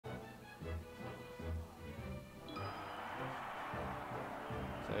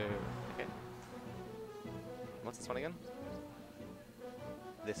one again?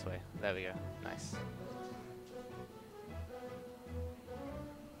 This way. There we go. Nice.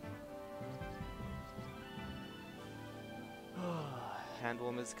 Hand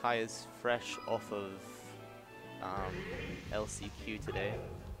warmers. Kai is fresh off of LCQ today.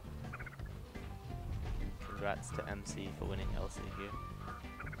 Congrats to MC for winning LCQ.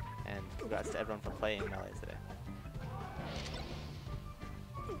 And congrats to everyone for playing Melee today.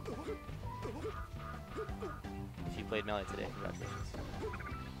 If you played Melee today, congratulations.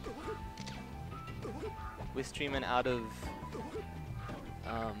 We're streaming out of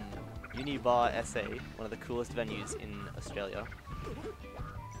UniBar SA, one of the coolest venues in Australia.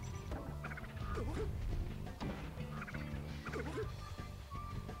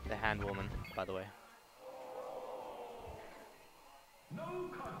 The hand woman, by the way. No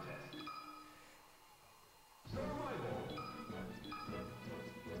contest. Survival.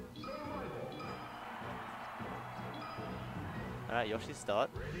 Survival. Alright, Yoshi, start.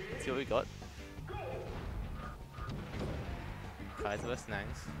 Let's see what we got. Kaiza vs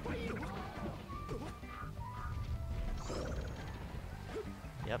Nangs.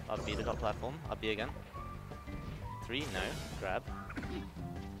 Yep, up B to top platform. Up B again. 3, no. Grab.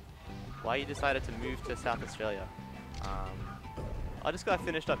 Why you decided to move to South Australia? I just got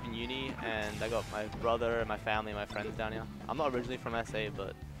finished up in uni and I got my brother and my family and my friends down here. I'm not originally from SA,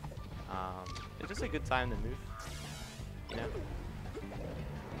 but it's just a good time to move, you know?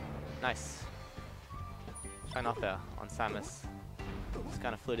 Nice. Trying up air on Samus. Just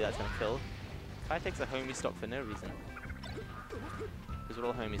kind of floaty, that's gonna kill. Kai takes a homie stock for no reason. Because we're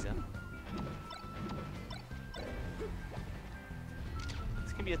all homies here.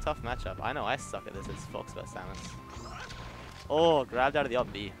 This can be a tough matchup. I know I suck at this as Fox vs Samus. Oh, grabbed out of the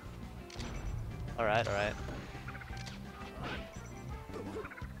up B. Alright, alright.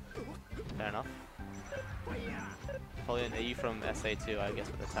 Fair enough. Probably an AU from SA too, I guess,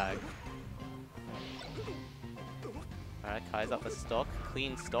 with the tag. Alright, Kai's up for stock.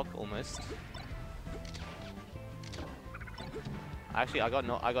 Clean stock almost. Actually, I got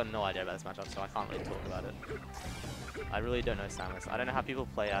no idea about this matchup, so I can't really talk about it. I really don't know Samus. I don't know how people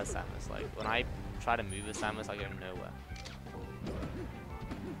play as Samus. Like, when I try to move as Samus, I go nowhere.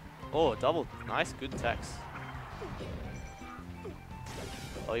 Oh, double. Nice, good text.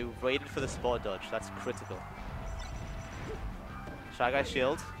 Oh, he waited for the spot dodge. That's critical. Shy Guy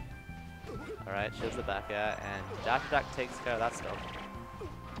shield. Alright, shields the back air, and dash attack takes care of that stuff.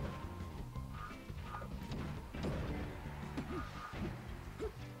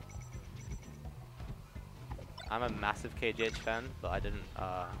 I'm a massive KGH fan, but I didn't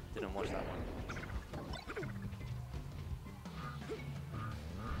watch that one.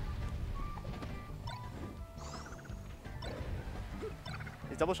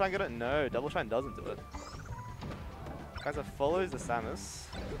 Is Double Shine good at it? No, Double Shine doesn't do it. Kaiza follows the Samus.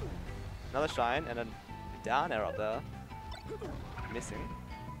 Another Shine and a down air up there. Missing.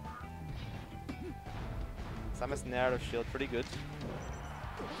 Samus narrative shield, pretty good.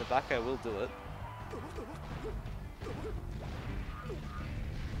 The back air will do it.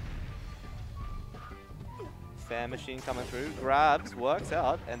 Fair machine coming through, grabs, works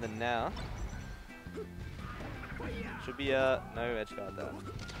out, and then now should be a no edge guard there.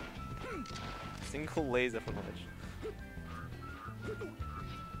 Single laser from edge.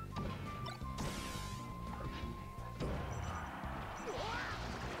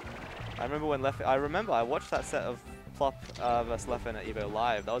 I remember I watched that set of Plop vs Leffen at Evo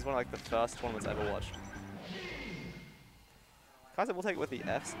live. That was one of like the first tournaments I ever watched. Kaiza will take it with the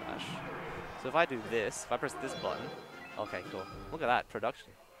F smash. So if I do this, if I press this button, okay, cool. Look at that, production.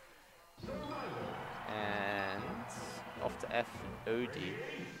 And off to FOD.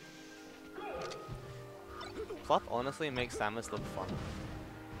 Plop honestly makes Samus look fun.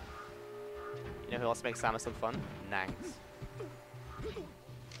 You know who else makes Samus look fun? Nangs.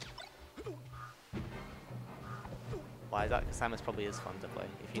 Why is that? Because Samus probably is fun to play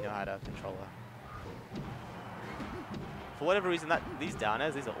if you know how to control her. For whatever reason, these down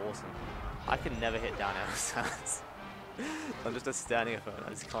airs, these are awesome. I can never hit down air with Samus. I'm just a standing opponent, I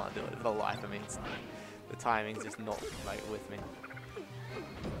just can't do it for the life of me. The timing's just not like with me.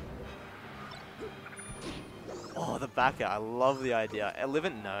 Oh, the back air, I love the idea.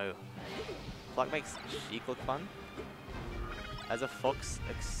 Eleven, no. Pluck makes Sheik look fun. As a Fox,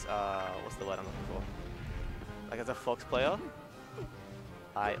 what's the word I'm looking for? Like as a Fox player,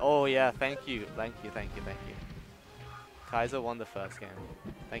 oh yeah, thank you. Kaiza won the first game.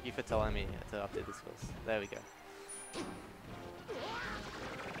 Thank you for telling me to update the skills. There we go.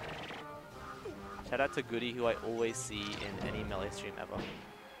 Shout out to Goody, who I always see in any Melee stream ever.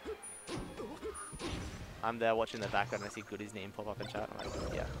 I'm there watching the background and I see Goody's name pop up in chat. I'm like,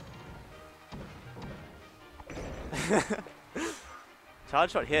 yeah.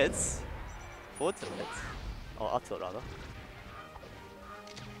 Charge shot hits. Forward tilt hits. Or up tilt rather.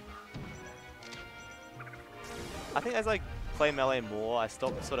 I think as I play Melee more, I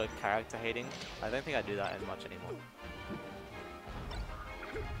stop sort of character hating. I don't think I do that as much anymore.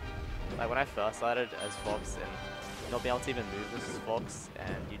 Like when I first started as Fox and not being able to even move as Fox,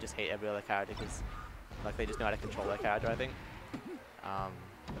 and you just hate every other character because like they just know how to control their character, I think.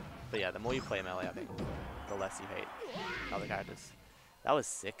 But yeah, the more you play Melee, I think, the less you hate other characters. That was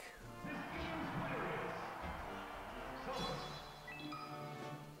sick.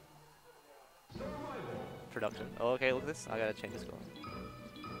 Production. Oh, okay, look at this. I gotta change the score.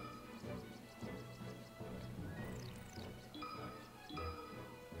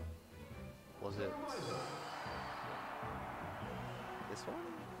 Was it this one?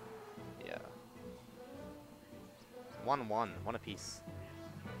 Yeah. 1-1. One apiece.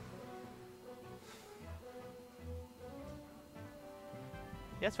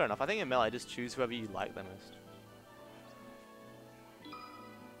 Yeah, that's fair enough. I think in Melee, just choose whoever you like the most.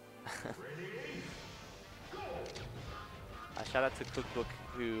 I shout out to Cookbook,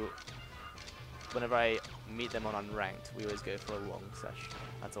 who, whenever I meet them on Unranked, we always go for a long sesh.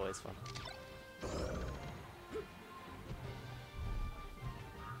 That's always fun.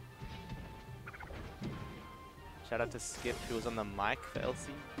 Shout out to Skip, who was on the mic for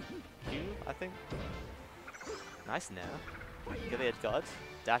LCQ, I think. Nice now. Get the edge guard.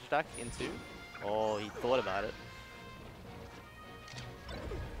 Dash attack into. Oh, he thought about it.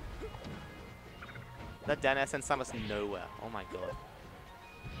 That Dan S sends Samus nowhere. Oh my god.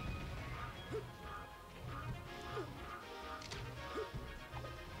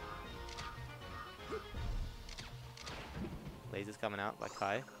 Lasers coming out by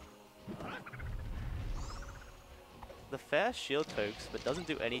Kai. The fair shield pokes, but doesn't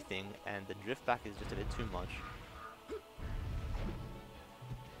do anything, and the drift back is just a bit too much.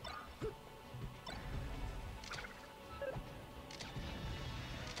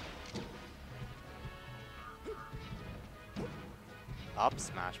 Up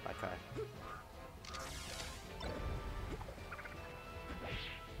smash by Kai.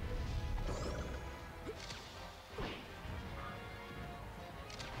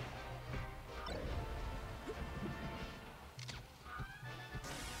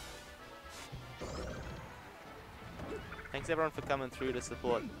 Thanks everyone for coming through to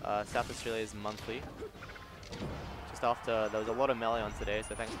support South Australia's monthly. Just after, there was a lot of Melee on today,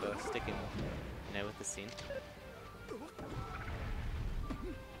 so thanks for sticking, you know, with the scene.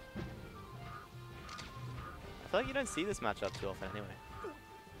 I feel like you don't see this matchup too often anyway.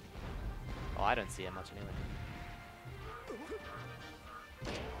 Oh, I don't see it much anyway.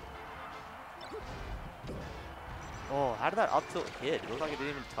 Oh, how did that up tilt hit? It looked like it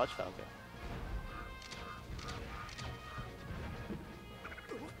didn't even touch Falco.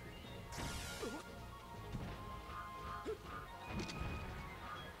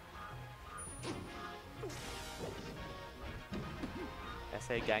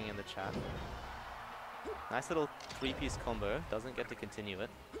 SA gang in the chat. Nice little three-piece combo. Doesn't get to continue it.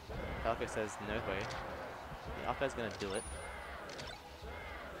 Falco says no way. The up air's gonna do it.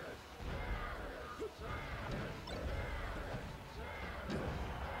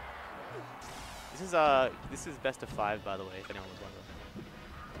 This is best of 5, by the way, if anyone was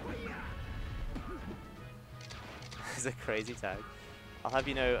wondering. It's a crazy tag. I'll have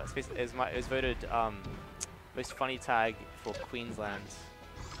you know, it was voted most funny tag for Queensland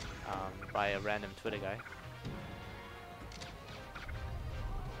by a random Twitter guy.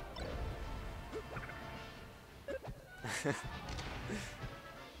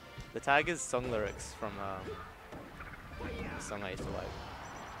 The tag is song lyrics from a song I used to like.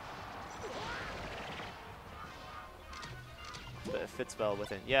 But it fits well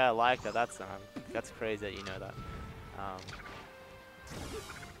with it. Yeah, I like that. That's crazy that you know that.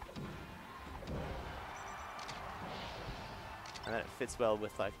 And then it fits well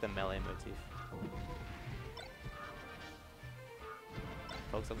with like the Melee motif.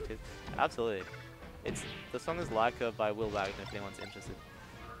 Folk song too. Absolutely. The song is Leica by Will Wagner if anyone's interested.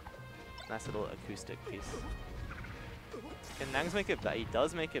 Nice little acoustic piece. Can Nangs make it back? He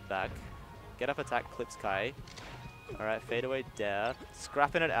does make it back. Get up attack clips Kai. Alright, fade away dare.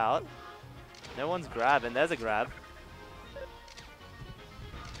 Scrapping it out. No one's grabbing. There's a grab.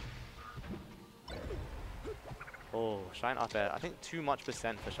 Oh, shine up air. I think too much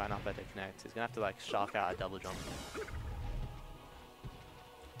percent for shine up air to connect. He's gonna have to like shark out a double jump.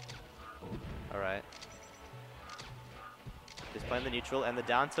 Alright. Just playing the neutral and the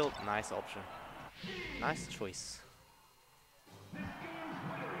down tilt. Nice option. Nice choice.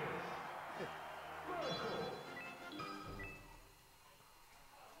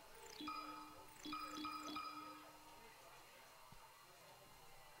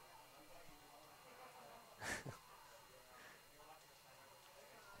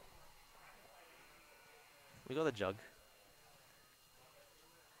 We got the jug.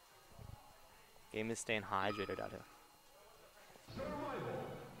 Game is staying hydrated out here.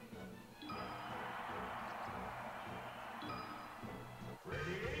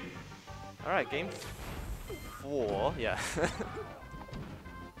 Alright, game 4. Yeah.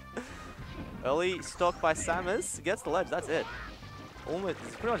 Early stock by Samus. Gets the ledge. That's it. Almost.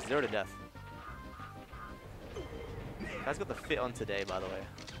 It's pretty much 0 to death. Guy's got the fit on today, by the way.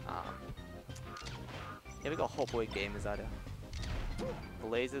 Yeah, we got Hot Boy gamers out here. The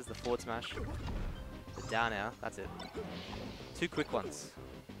lasers, the forward smash, the down air. That's it. 2 quick ones.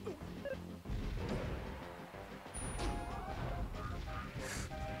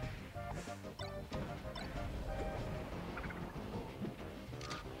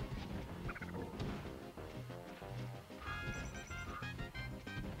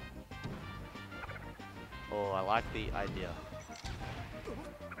 Oh, I like the idea.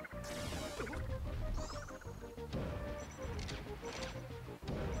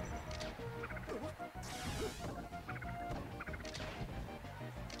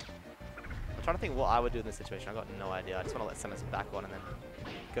 I'm trying to think what I would do in this situation. I got no idea. I just want to let Samus back on and then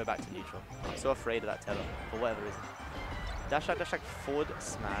go back to neutral. I'm so afraid of that tether for whatever reason. Dash attack, forward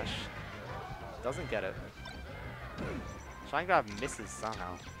smash. Doesn't get it. Try and grab misses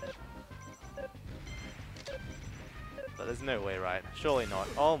somehow. But there's no way, right? Surely not.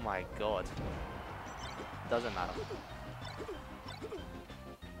 Oh my god. Doesn't matter.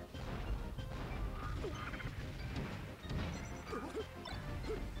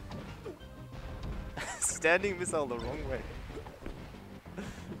 Standing missile the wrong way.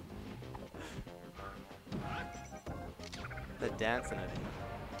 The dancing over here.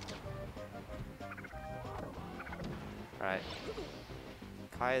 Alright.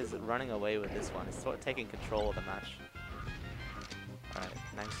 Kai is running away with this one. He's sort of taking control of the match. Alright,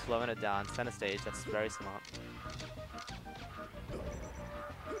 now he's slowing it down. Center stage, that's very smart.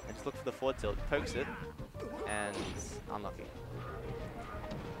 And just look for the forward tilt. Pokes it. And unlucky.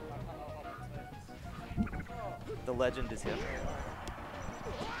 The legend is here.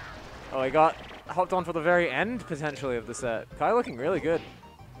 Oh, he got hopped on for the very end, potentially, of the set. Kai looking really good.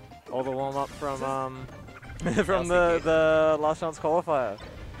 All the warm-up from from the last chance qualifier.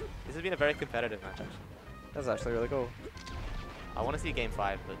 This has been a very competitive match, actually. That's actually really cool. I want to see game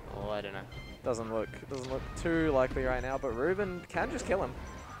 5, but oh, I don't know. Doesn't look too likely right now, but Ruben can just kill him.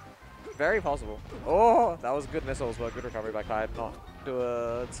 Very possible. Oh, that was good missiles, but good recovery by Kai. Not do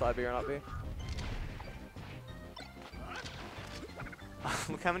a side B or an up B.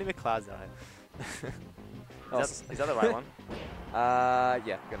 Look how many McClouds are there. Is that the right one?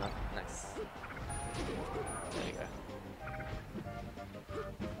 Yeah, good enough. Nice. There you go.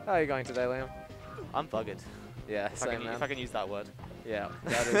 How are you going today, Liam? I'm bugged. Yeah, same, man. If I can use that word. Yeah,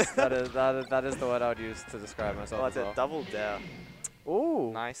 that is the word I would use to describe myself. Oh, that's a double dare.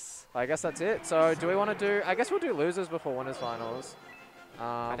 Ooh. Nice. I guess that's it. So, do we want to do... I guess we'll do losers before winners finals.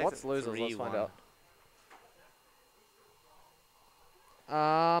 What's losers? Let's find out.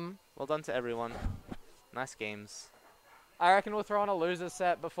 Well done to everyone. Nice games. I reckon we'll throw on a losers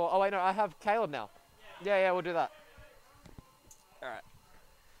set before... Oh, wait, no, I have Caleb now. Yeah, we'll do that. All right.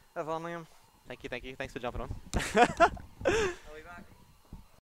 Have fun, Liam. Thank you. Thanks for jumping on.